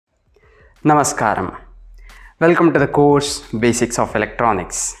Namaskaram. Welcome to the course Basics of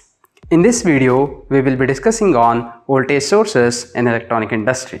Electronics. In this video, we will be discussing on voltage sources in electronic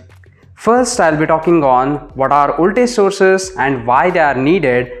industry. First, I'll be talking on what are voltage sources and why they are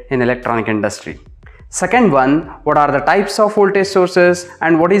needed in electronic industry. Second one, what are the types of voltage sources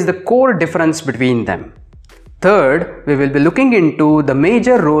and what is the core difference between them. Third, we will be looking into the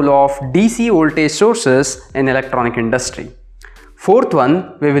major role of DC voltage sources in electronic industry. Fourth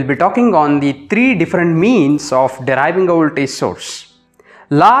one, we will be talking on the three different means of deriving a voltage source.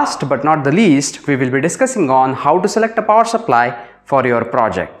 Last but not the least, we will be discussing on how to select a power supply for your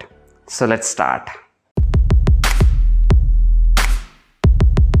project. So let's start.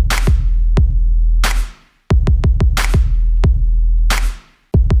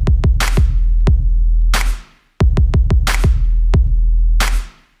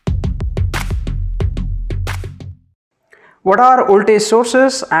 What are voltage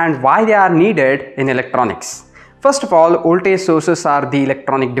sources and why they are needed in electronics? First of all, voltage sources are the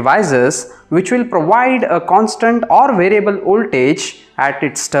electronic devices which will provide a constant or variable voltage at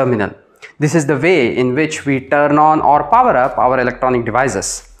its terminal. This is the way in which we turn on or power up our electronic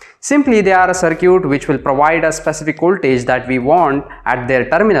devices. Simply, they are a circuit which will provide a specific voltage that we want at their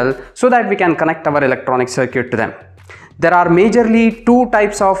terminal so that we can connect our electronic circuit to them. There are majorly two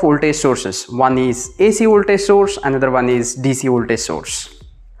types of voltage sources. One is AC voltage source, another one is DC voltage source.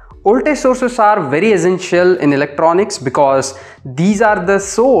 Voltage sources are very essential in electronics because these are the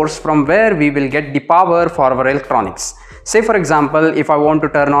source from where we will get the power for our electronics. Say for example, if I want to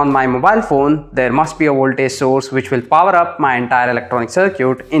turn on my mobile phone, there must be a voltage source which will power up my entire electronic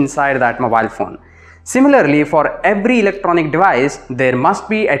circuit inside that mobile phone. Similarly, for every electronic device, there must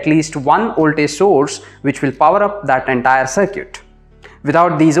be at least one voltage source which will power up that entire circuit.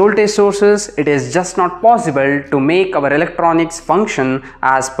 Without these voltage sources, it is just not possible to make our electronics function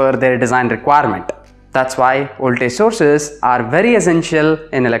as per their design requirement. That's why voltage sources are very essential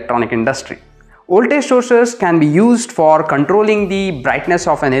in electronic industry. Voltage sources can be used for controlling the brightness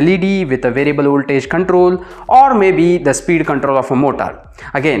of an LED with a variable voltage control or maybe the speed control of a motor.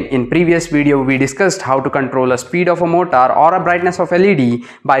 Again, in previous video we discussed how to control a speed of a motor or a brightness of LED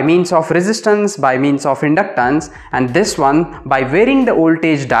by means of resistance, by means of inductance, and this one by varying the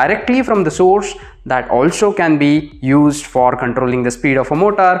voltage directly from the source that also can be used for controlling the speed of a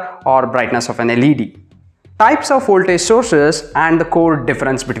motor or brightness of an LED. Types of voltage sources and the core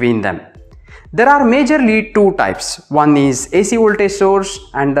difference between them. There are majorly two types. One is AC voltage source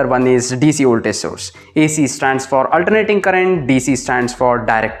and the one is DC voltage source. AC stands for alternating current, DC stands for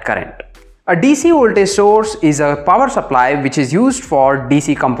direct current. A DC voltage source is a power supply which is used for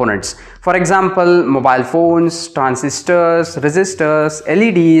DC components. For example, mobile phones, transistors, resistors,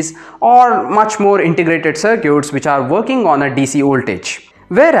 LEDs, or much more integrated circuits which are working on a DC voltage.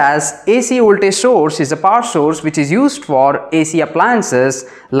 Whereas AC voltage source is a power source which is used for AC appliances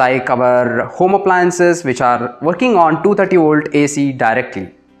like our home appliances which are working on 230 volt AC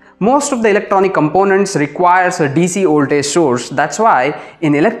directly. Most of the electronic components requires a DC voltage source. That's why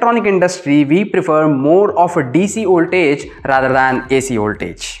in electronic industry we prefer more of a DC voltage rather than AC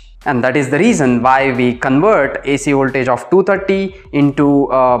voltage. And that is the reason why we convert AC voltage of 230 into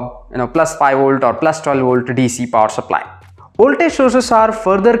plus 5 volt or plus 12 volt DC power supply. Voltage sources are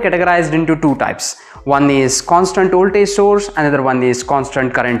further categorized into two types. One is constant voltage source, another one is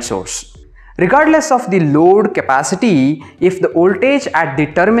constant current source. Regardless of the load capacity, if the voltage at the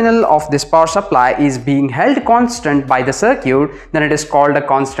terminal of this power supply is being held constant by the circuit, then it is called a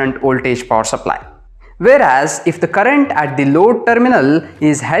constant voltage power supply. Whereas if the current at the load terminal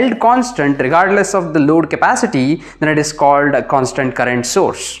is held constant regardless of the load capacity, then it is called a constant current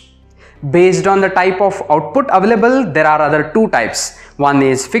source. Based on the type of output available, there are other two types. One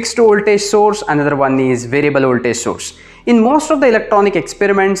is fixed voltage source, another one is variable voltage source. In most of the electronic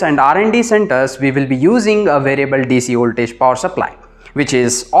experiments and R&D centers, we will be using a variable DC voltage power supply, which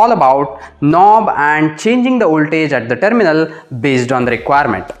is all about knob and changing the voltage at the terminal based on the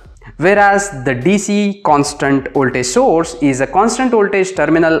requirement. Whereas the DC constant voltage source is a constant voltage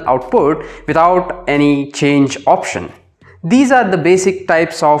terminal output without any change option. These are the basic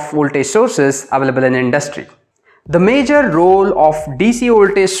types of voltage sources available in industry. The major role of DC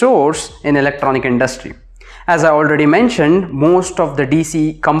voltage source in electronic industry. As I already mentioned, most of the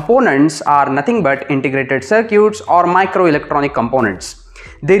DC components are nothing but integrated circuits or microelectronic components.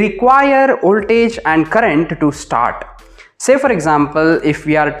 They require voltage and current to start. Say for example, if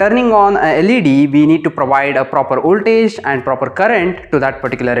we are turning on a LED, we need to provide a proper voltage and proper current to that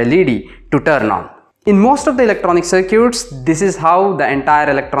particular LED to turn on. In most of the electronic circuits, this is how the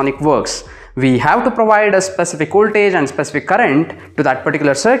entire electronic works. We have to provide a specific voltage and specific current to that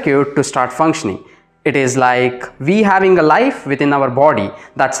particular circuit to start functioning. It is like we having a life within our body.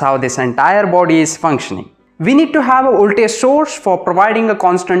 That's how this entire body is functioning. We need to have a voltage source for providing a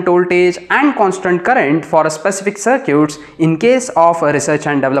constant voltage and constant current for a specific circuits in case of a research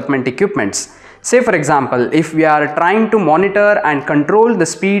and development equipments. Say for example, if we are trying to monitor and control the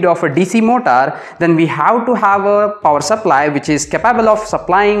speed of a DC motor, then we have to have a power supply which is capable of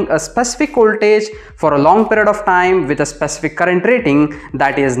supplying a specific voltage for a long period of time with a specific current rating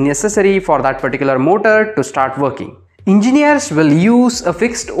that is necessary for that particular motor to start working. Engineers will use a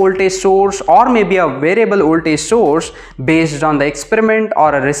fixed voltage source or maybe a variable voltage source based on the experiment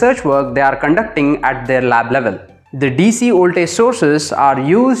or a research work they are conducting at their lab level. The DC voltage sources are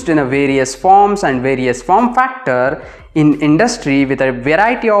used in a various forms and various form factor in industry with a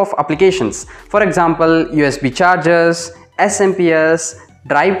variety of applications. For example, USB chargers, SMPS,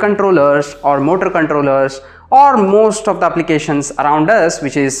 drive controllers or motor controllers, or most of the applications around us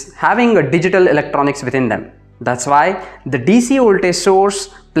which is having a digital electronics within them. That's why the DC voltage source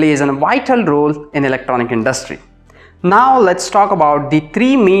plays a vital role in electronic industry. Now let's talk about the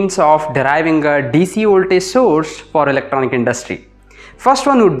three means of deriving a DC voltage source for electronic industry. First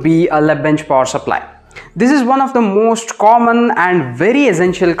one would be a lab bench power supply. This is one of the most common and very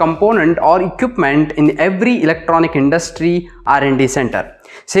essential component or equipment in every electronic industry R&D center.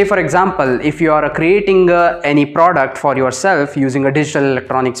 Say for example, if you are creating any product for yourself using a digital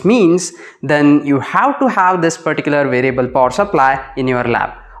electronics means, then you have to have this particular variable power supply in your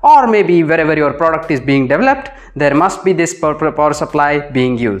lab. Or maybe wherever your product is being developed, there must be this power supply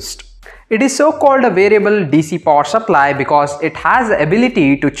being used. It is so called a variable DC power supply because it has the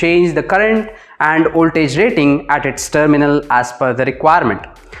ability to change the current and voltage rating at its terminal as per the requirement.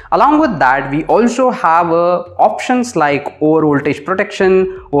 Along with that, we also have options like over voltage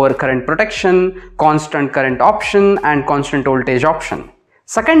protection, over current protection, constant current option and constant voltage option.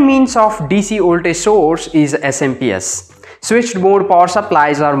 Second means of DC voltage source is SMPS. Switched mode power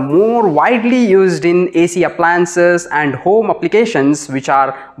supplies are more widely used in AC appliances and home applications which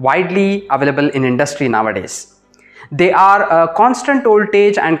are widely available in industry nowadays. They are a constant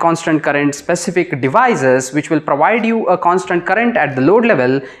voltage and constant current specific devices which will provide you a constant current at the load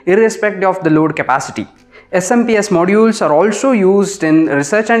level irrespective of the load capacity. SMPS modules are also used in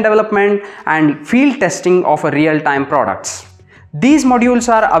research and development and field testing of real-time products. These modules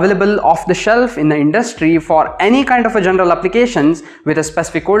are available off the shelf in the industry for any kind of a general applications with a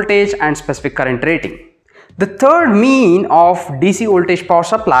specific voltage and specific current rating. The third mean of DC voltage power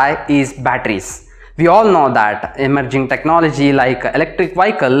supply is batteries. We all know that emerging technology like electric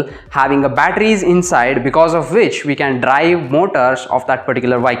vehicle having a batteries inside because of which we can drive motors of that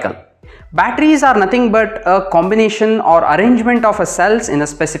particular vehicle. Batteries are nothing but a combination or arrangement of cells in a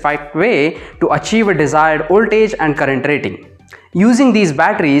specified way to achieve a desired voltage and current rating. Using these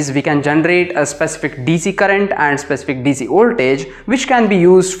batteries, we can generate a specific DC current and specific DC voltage which can be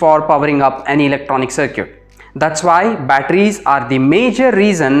used for powering up any electronic circuit. That's why batteries are the major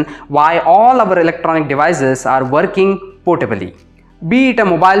reason why all our electronic devices are working portably. Be it a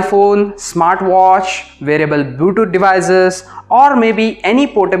mobile phone, smartwatch, wearable Bluetooth devices, or maybe any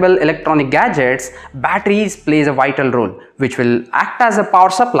portable electronic gadgets, batteries plays a vital role which will act as a power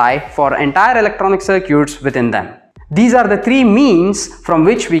supply for entire electronic circuits within them. These are the three means from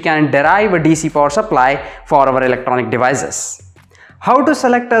which we can derive a DC power supply for our electronic devices. How to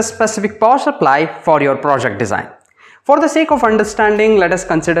select a specific power supply for your project design? For the sake of understanding, let us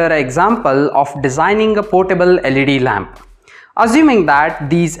consider an example of designing a portable LED lamp. Assuming that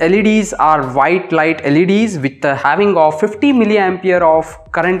these LEDs are white light LEDs with having of 50 milliampere of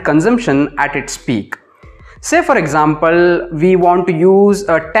current consumption at its peak. Say for example, we want to use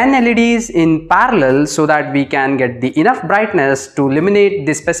 10 LEDs in parallel so that we can get the enough brightness to illuminate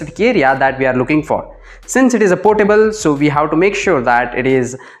the specific area that we are looking for. Since it is a portable, so we have to make sure that it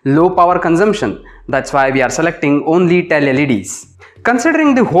is low power consumption. That's why we are selecting only 10 LEDs.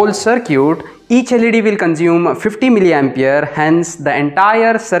 Considering the whole circuit, each LED will consume 50 milliampere, hence the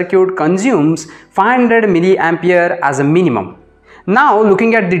entire circuit consumes 500 milliampere as a minimum. Now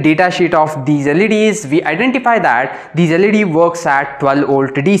looking at the datasheet of these LEDs, we identify that these LED works at 12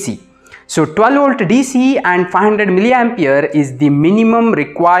 volt DC. So 12 volt DC and 500 milliampere is the minimum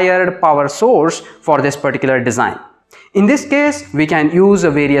required power source for this particular design. In this case, we can use a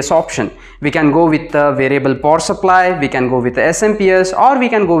various option. We can go with the variable power supply, we can go with the SMPS, or we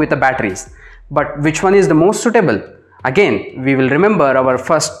can go with the batteries. But which one is the most suitable? Again, we will remember our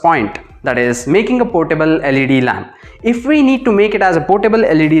first point, that is making a portable LED lamp. If we need to make it as a portable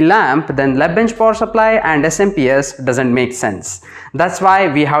LED lamp, then lab bench power supply and SMPS doesn't make sense. That's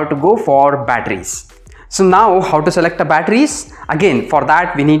why we have to go for batteries. So now how to select the batteries? Again, for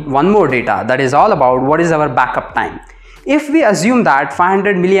that we need one more data, that is all about what is our backup time. If we assume that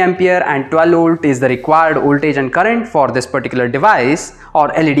 500 milliampere and 12 volt is the required voltage and current for this particular device or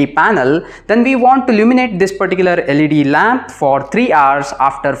LED panel, then we want to illuminate this particular LED lamp for 3 hours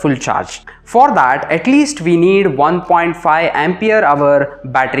after full charge. For that, at least we need 1.5 ampere hour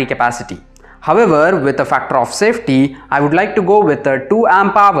battery capacity. However, with a factor of safety, I would like to go with a 2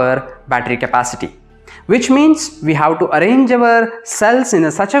 amp hour battery capacity, which means we have to arrange our cells in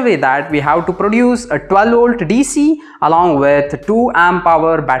such a way that we have to produce a 12 volt DC along with 2 amp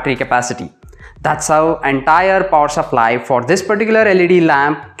hour battery capacity. That's how entire power supply for this particular LED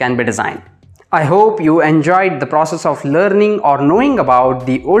lamp can be designed. I hope you enjoyed the process of learning or knowing about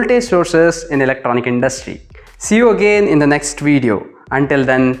the voltage sources in electronic industry. See you again in the next video. Until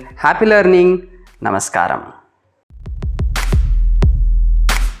then, happy learning. Namaskaram.